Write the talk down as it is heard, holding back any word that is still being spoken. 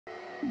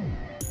Hey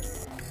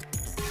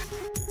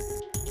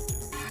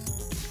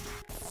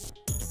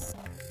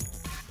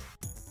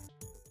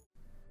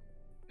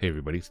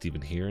everybody,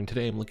 Steven here, and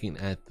today I'm looking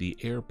at the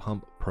Air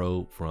Pump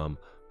Pro from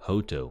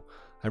HOTO.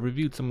 I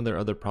reviewed some of their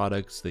other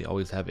products. They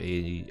always have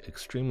a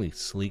extremely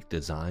sleek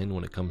design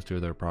when it comes to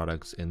their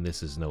products, and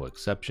this is no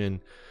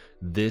exception.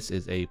 This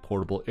is a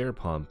portable air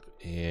pump,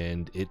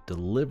 and it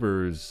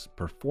delivers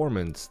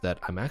performance that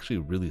I'm actually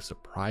really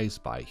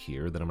surprised by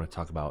here that I'm going to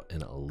talk about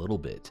in a little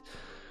bit.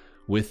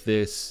 With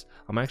this,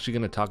 I'm actually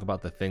going to talk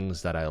about the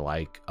things that I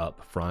like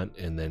up front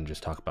and then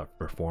just talk about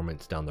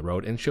performance down the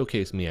road and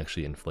showcase me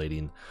actually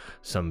inflating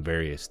some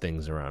various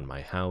things around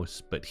my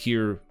house. But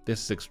here,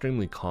 this is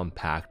extremely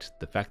compact.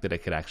 The fact that I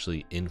could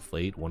actually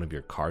inflate one of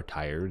your car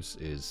tires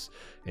is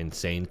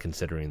insane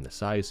considering the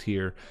size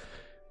here.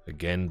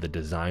 Again, the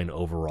design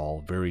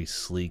overall, very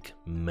sleek,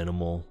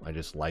 minimal. I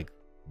just like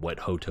what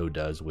HOTO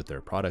does with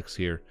their products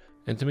here.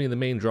 And to me, the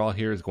main draw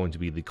here is going to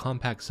be the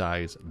compact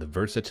size, the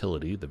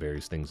versatility, the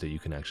various things that you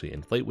can actually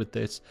inflate with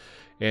this,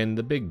 and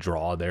the big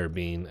draw there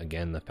being,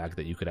 again, the fact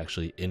that you could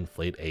actually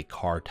inflate a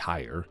car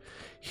tire.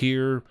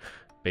 Here,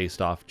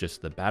 based off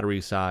just the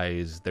battery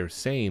size, they're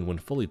saying when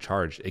fully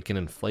charged, it can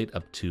inflate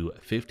up to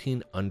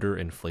 15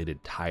 underinflated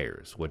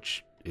tires,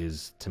 which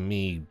is, to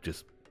me,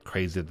 just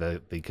crazy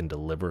that they can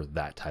deliver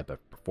that type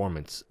of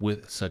performance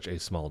with such a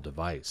small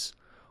device.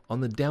 On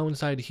the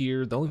downside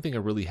here, the only thing I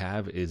really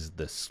have is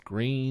the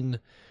screen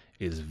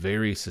is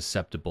very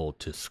susceptible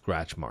to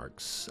scratch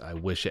marks. I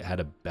wish it had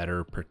a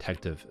better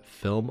protective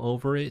film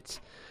over it.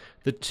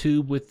 The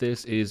tube with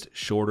this is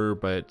shorter,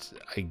 but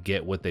I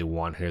get what they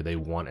want here. They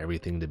want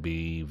everything to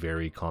be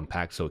very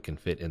compact so it can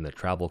fit in the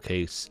travel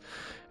case.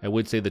 I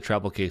would say the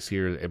travel case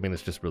here, I mean,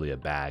 it's just really a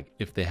bag.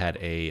 If they had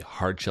a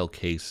hard shell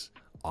case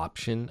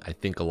option, I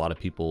think a lot of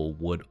people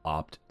would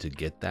opt to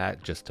get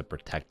that just to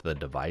protect the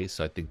device.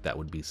 So I think that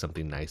would be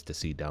something nice to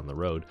see down the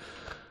road.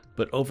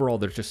 But overall,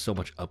 there's just so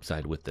much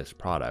upside with this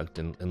product.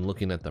 And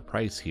looking at the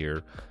price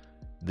here,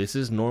 this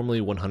is normally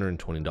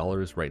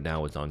 $120. Right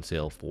now it's on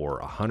sale for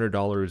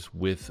 $100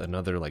 with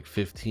another like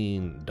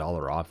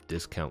 $15 off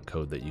discount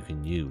code that you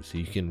can use. So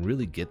you can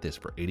really get this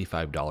for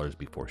 $85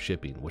 before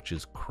shipping, which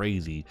is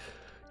crazy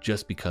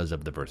just because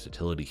of the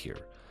versatility here.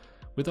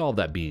 With all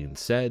that being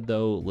said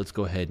though, let's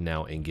go ahead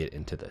now and get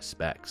into the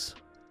specs.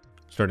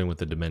 Starting with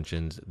the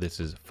dimensions,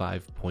 this is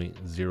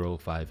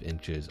 5.05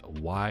 inches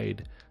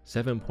wide,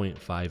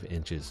 7.5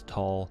 inches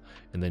tall,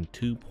 and then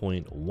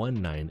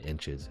 2.19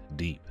 inches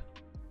deep.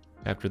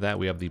 After that,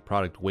 we have the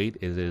product weight.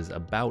 It is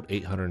about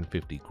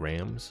 850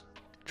 grams.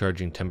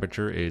 Charging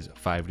temperature is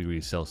 5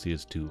 degrees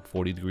Celsius to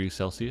 40 degrees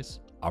Celsius.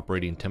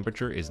 Operating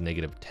temperature is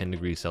negative 10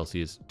 degrees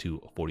Celsius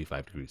to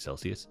 45 degrees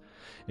Celsius.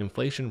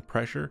 Inflation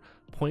pressure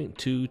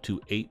 0.2 to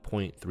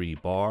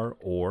 8.3 bar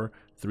or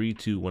 3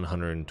 to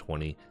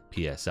 120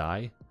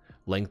 psi.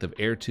 Length of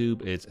air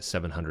tube is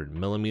 700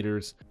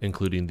 millimeters,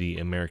 including the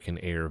American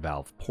Air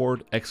valve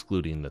port,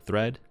 excluding the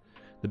thread.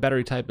 The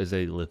battery type is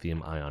a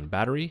lithium ion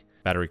battery.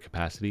 Battery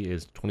capacity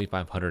is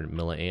 2500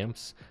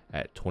 milliamps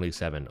at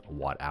 27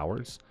 watt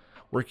hours.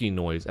 Working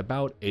noise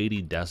about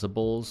 80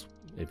 decibels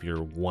if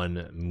you're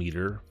 1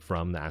 meter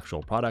from the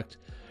actual product.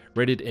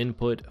 Rated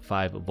input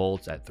 5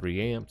 volts at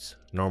 3 amps.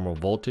 Normal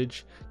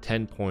voltage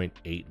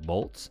 10.8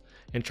 volts.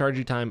 And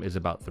charging time is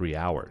about 3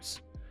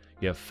 hours.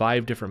 You have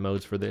 5 different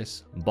modes for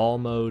this: ball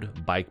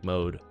mode, bike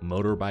mode,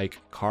 motorbike,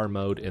 car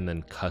mode, and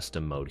then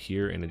custom mode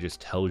here. And it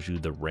just tells you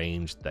the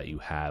range that you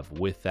have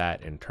with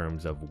that in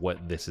terms of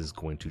what this is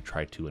going to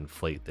try to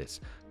inflate this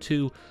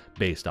to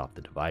based off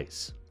the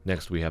device.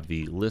 Next, we have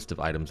the list of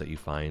items that you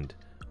find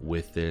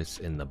with this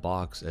in the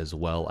box, as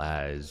well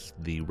as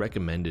the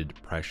recommended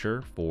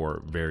pressure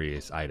for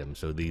various items.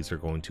 So these are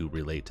going to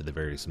relate to the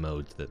various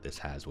modes that this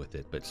has with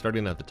it. But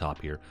starting at the top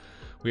here,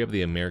 we have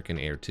the American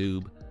Air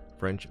tube,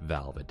 French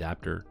valve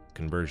adapter,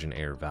 conversion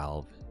air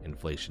valve,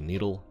 inflation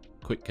needle,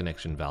 quick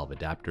connection valve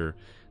adapter,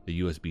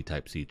 the USB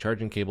Type-C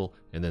charging cable,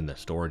 and then the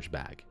storage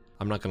bag.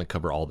 I'm not going to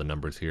cover all the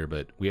numbers here,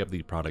 but we have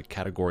the product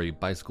category: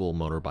 bicycle,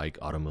 motorbike,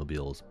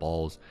 automobiles,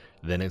 balls.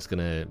 Then it's going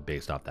to,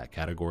 based off that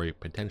category,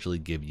 potentially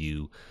give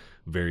you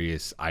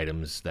various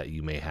items that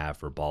you may have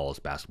for balls,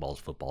 basketballs,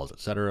 footballs,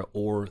 etc.,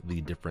 or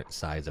the different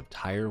size of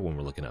tire when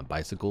we're looking at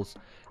bicycles.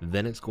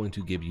 Then it's going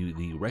to give you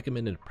the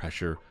recommended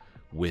pressure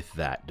with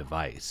that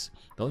device.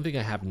 The only thing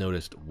I have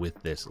noticed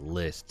with this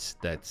list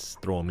that's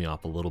throwing me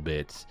off a little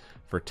bit,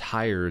 for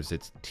tires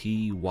it's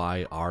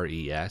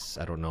TYRES.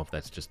 I don't know if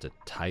that's just a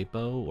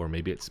typo or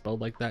maybe it's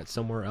spelled like that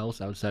somewhere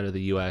else outside of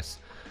the US,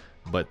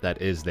 but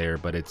that is there.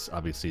 But it's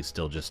obviously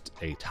still just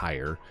a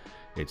tire,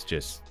 it's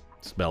just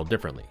spelled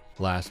differently.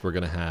 Last, we're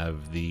gonna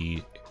have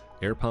the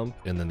air pump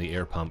and then the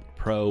Air Pump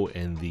Pro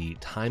and the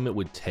time it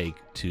would take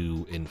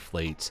to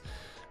inflate,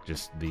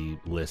 just the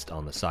list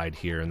on the side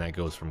here, and that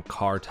goes from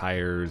car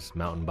tires,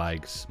 mountain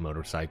bikes,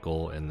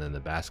 motorcycle, and then the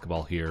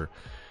basketball here.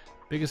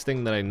 Biggest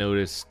thing that I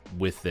noticed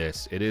with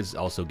this, it is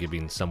also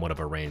giving somewhat of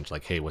a range,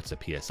 like, hey, what's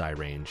the PSI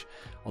range?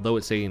 Although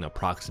it's saying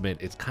approximate,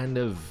 it's kind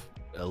of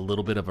a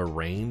little bit of a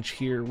range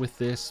here with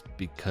this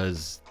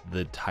because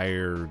the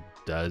tire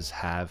does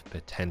have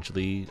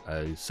potentially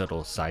a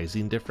subtle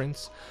sizing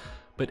difference,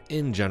 but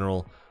in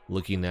general,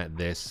 looking at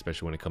this,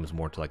 especially when it comes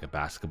more to like a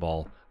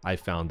basketball, I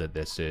found that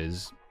this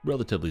is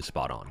relatively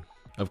spot on.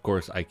 Of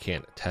course, I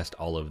can't test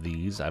all of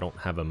these. I don't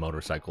have a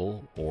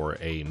motorcycle or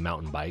a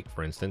mountain bike,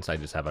 for instance. I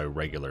just have a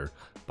regular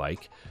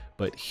bike.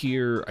 But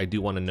here, I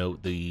do want to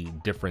note the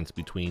difference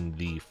between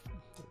the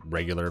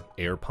regular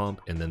air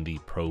pump and then the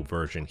Pro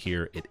version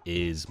here. It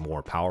is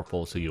more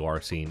powerful, so you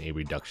are seeing a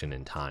reduction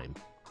in time.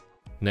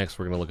 Next,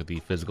 we're going to look at the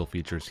physical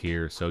features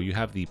here. So you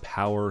have the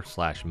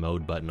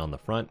power/mode button on the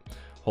front.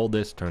 Hold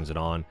this, turns it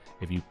on.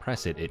 If you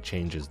press it, it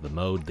changes the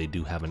mode. They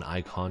do have an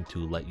icon to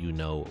let you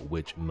know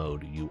which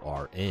mode you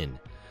are in.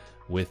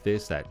 With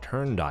this, that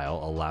turn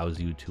dial allows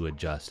you to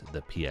adjust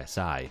the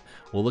PSI.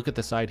 We'll look at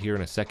the side here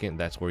in a second.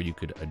 That's where you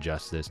could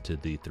adjust this to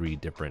the 3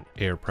 different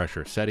air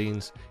pressure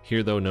settings.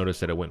 Here though, notice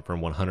that it went from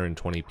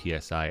 120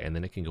 PSI and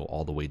then it can go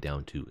all the way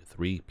down to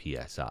 3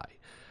 PSI.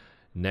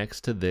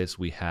 Next to this,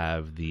 we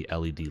have the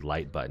LED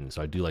light button.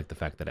 So I do like the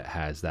fact that it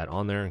has that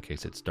on there in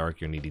case it's dark,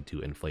 you're needing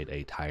to inflate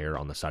a tire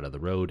on the side of the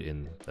road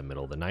in the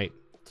middle of the night.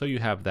 So you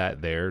have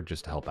that there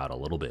just to help out a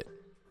little bit.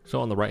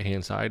 So on the right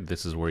hand side,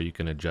 this is where you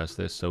can adjust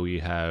this. So we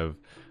have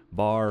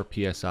bar,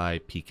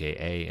 PSI,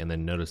 PKA, and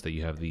then notice that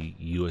you have the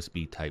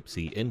USB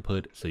Type-C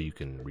input so you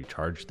can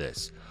recharge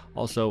this.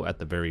 Also at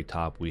the very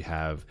top, we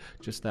have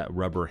just that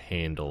rubber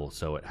handle,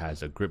 so it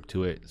has a grip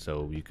to it,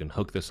 so you can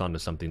hook this onto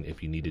something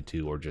if you needed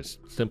to, or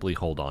just simply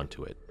hold on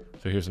to it.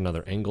 So here's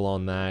another angle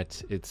on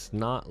that. It's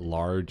not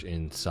large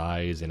in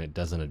size and it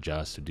doesn't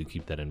adjust, so do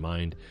keep that in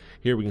mind.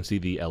 Here we can see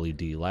the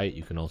LED light.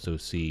 You can also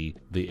see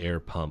the air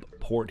pump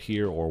port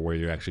here, or where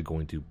you're actually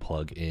going to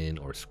plug in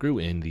or screw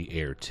in the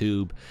air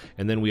tube.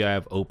 And then we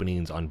have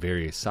openings on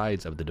various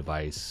sides of the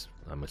device.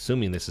 I'm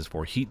assuming this is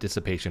for heat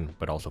dissipation,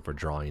 but also for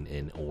drawing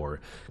in or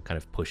kind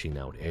of pushing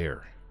out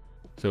air.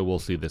 So we'll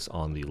see this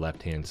on the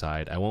left hand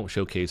side. I won't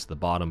showcase the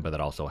bottom, but that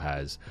also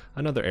has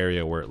another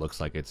area where it looks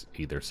like it's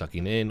either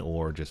sucking in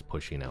or just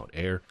pushing out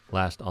air.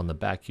 Last, on the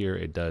back here,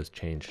 it does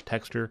change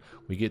texture.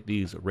 We get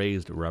these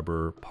raised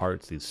rubber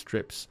parts, these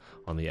strips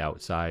on the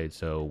outside,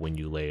 so when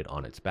you lay it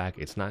on its back,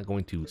 it's not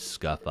going to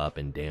scuff up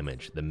and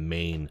damage the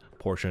main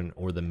portion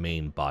or the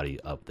main body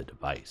of the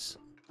device.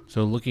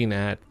 So looking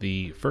at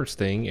the first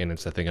thing, and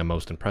it's the thing I'm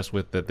most impressed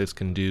with that this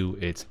can do,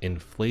 it's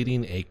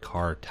inflating a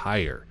car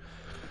tire.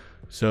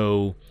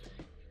 So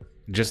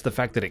just the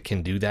fact that it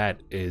can do that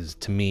is,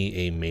 to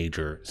me, a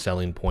major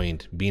selling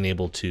point. Being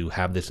able to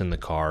have this in the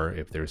car,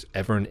 if there's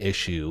ever an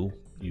issue,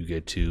 you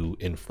get to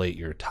inflate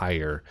your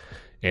tire.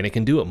 And it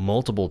can do it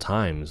multiple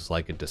times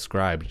like it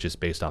described, just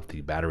based off the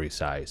battery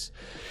size.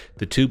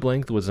 The tube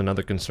length was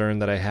another concern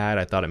that I had.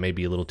 I thought it may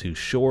be a little too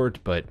short,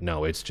 but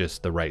no, it's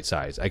just the right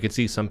size. I could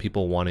see some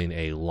people wanting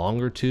a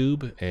longer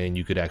tube, and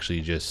you could actually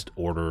just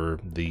order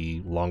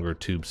the longer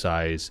tube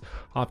size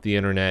off the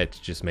internet,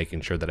 just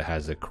making sure that it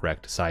has the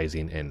correct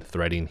sizing and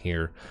threading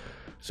here.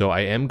 So I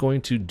am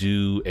going to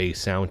do a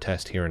sound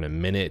test here in a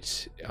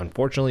minute.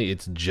 Unfortunately,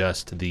 it's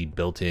just the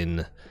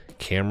built-in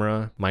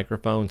camera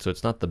microphone, so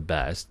it's not the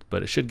best,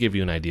 but it should give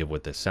you an idea of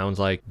what this sounds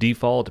like.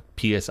 Default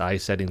PSI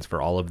settings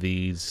for all of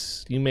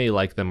these, you may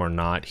like them or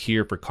not.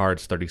 Here for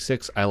cards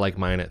 36, I like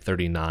mine at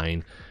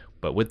 39.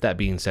 But with that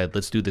being said,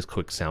 let's do this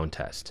quick sound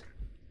test.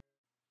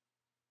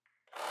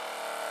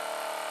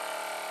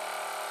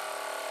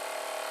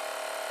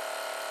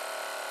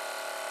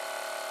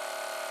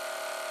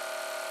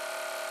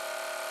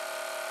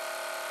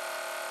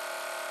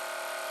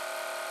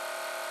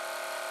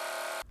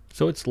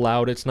 So it's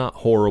loud, it's not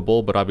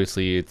horrible, but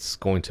obviously it's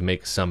going to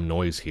make some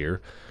noise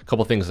here. A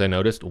couple things I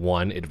noticed.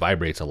 One, it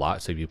vibrates a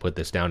lot, so if you put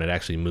this down, it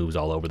actually moves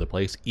all over the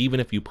place. Even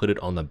if you put it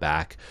on the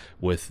back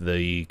with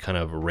the kind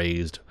of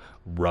raised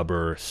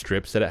rubber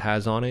strips that it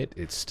has on it,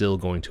 it's still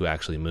going to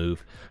actually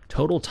move.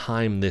 Total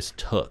time this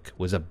took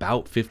was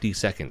about 50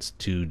 seconds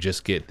to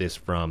just get this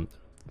from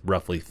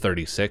roughly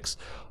 36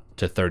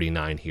 to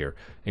 39 here.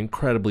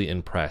 Incredibly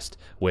impressed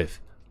with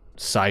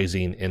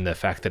sizing and the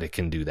fact that it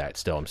can do that.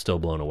 Still, I'm still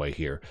blown away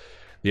here.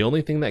 The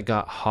only thing that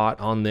got hot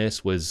on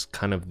this was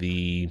kind of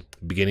the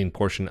beginning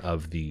portion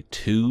of the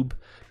tube.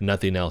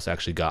 Nothing else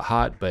actually got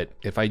hot, but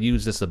if I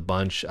use this a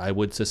bunch, I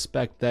would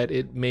suspect that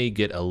it may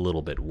get a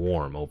little bit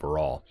warm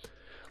overall.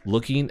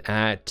 Looking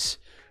at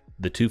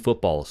the two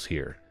footballs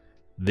here,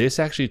 this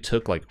actually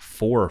took like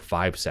 4 or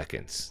 5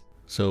 seconds.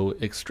 So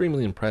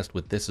extremely impressed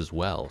with this as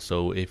well.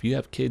 So if you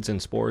have kids in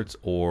sports,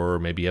 or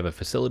maybe you have a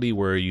facility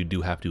where you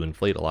do have to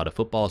inflate a lot of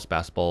footballs,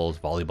 basketballs,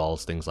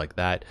 volleyballs, things like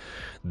that,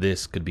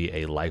 this could be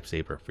a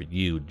lifesaver for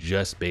you,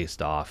 just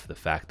based off the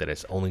fact that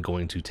it's only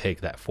going to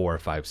take that 4 or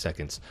 5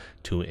 seconds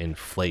to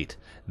inflate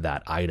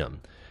that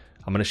item.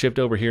 I'm going to shift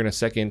over here in a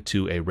second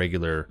to a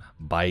regular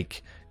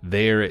bike.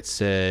 There it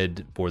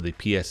said for the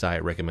PSI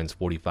it recommends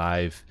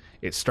 45.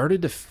 It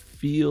started to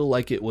feel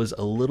like it was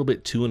a little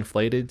bit too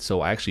inflated, so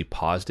I actually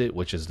paused it,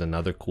 which is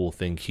another cool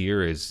thing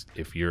here. Is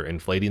if you're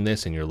inflating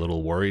this and you're a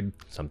little worried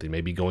something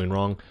may be going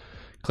wrong,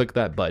 Click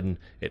that button,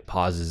 it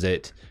pauses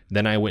it.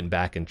 Then I went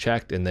back and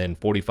checked, and then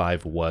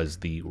 45 was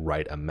the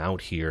right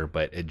amount here,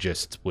 but it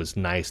just was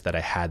nice that I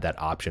had that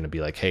option to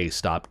be like, hey,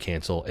 stop,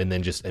 cancel, and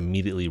then just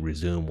immediately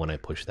resume when I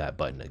push that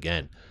button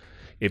again.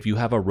 If you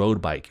have a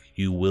road bike,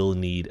 you will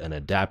need an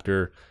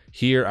adapter.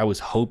 Here, I was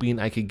hoping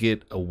I could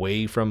get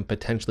away from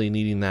potentially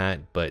needing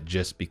that, but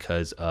just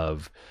because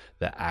of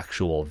the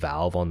actual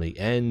valve on the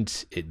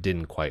end, it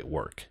didn't quite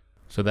work.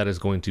 So that is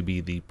going to be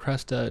the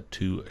Presta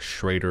to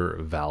Schrader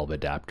valve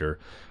adapter.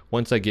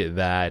 Once I get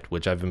that,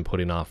 which I've been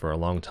putting off for a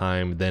long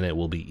time, then it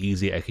will be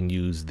easy. I can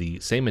use the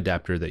same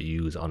adapter that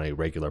you use on a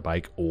regular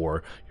bike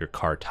or your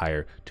car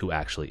tire to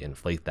actually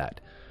inflate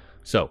that.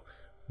 So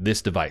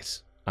this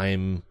device,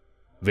 I'm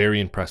very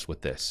impressed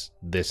with this.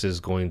 This is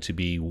going to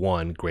be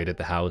one, great at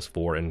the house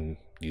for and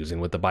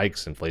using with the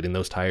bikes, inflating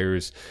those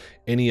tires,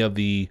 any of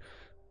the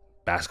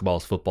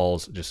basketballs,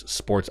 footballs, just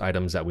sports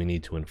items that we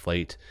need to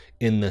inflate.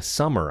 In the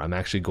summer, I'm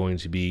actually going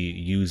to be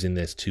using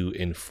this to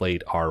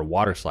inflate our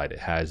water slide. It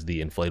has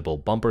the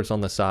inflatable bumpers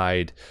on the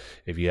side.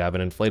 If you have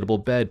an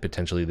inflatable bed,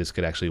 potentially this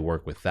could actually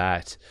work with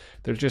that.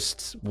 There's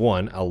just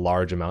one, a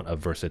large amount of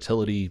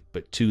versatility,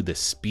 but two, the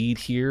speed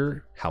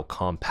here, how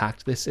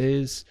compact this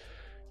is,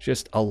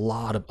 just a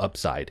lot of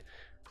upside.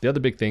 The other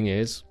big thing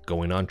is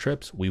going on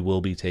trips. We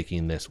will be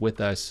taking this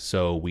with us,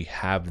 so we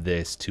have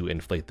this to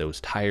inflate those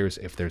tires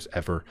if there's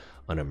ever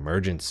an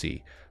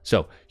emergency.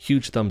 So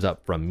huge thumbs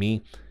up from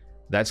me.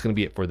 That's going to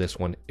be it for this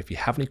one. If you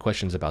have any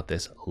questions about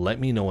this, let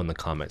me know in the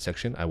comment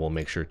section. I will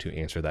make sure to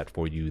answer that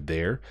for you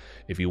there.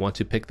 If you want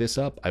to pick this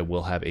up, I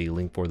will have a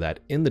link for that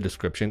in the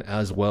description,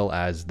 as well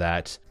as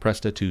that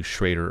Presta to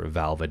Schrader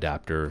valve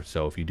adapter.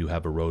 So if you do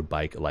have a road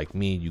bike like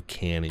me, you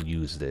can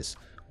use this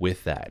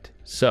with that.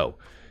 So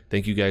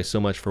thank you guys so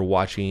much for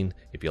watching.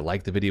 If you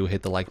like the video,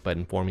 hit the like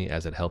button for me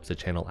as it helps the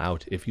channel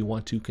out. If you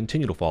want to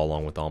continue to follow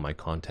along with all my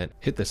content,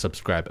 hit the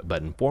subscribe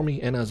button for me.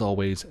 And as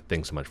always,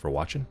 thanks so much for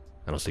watching,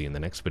 and I'll see you in the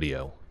next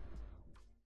video.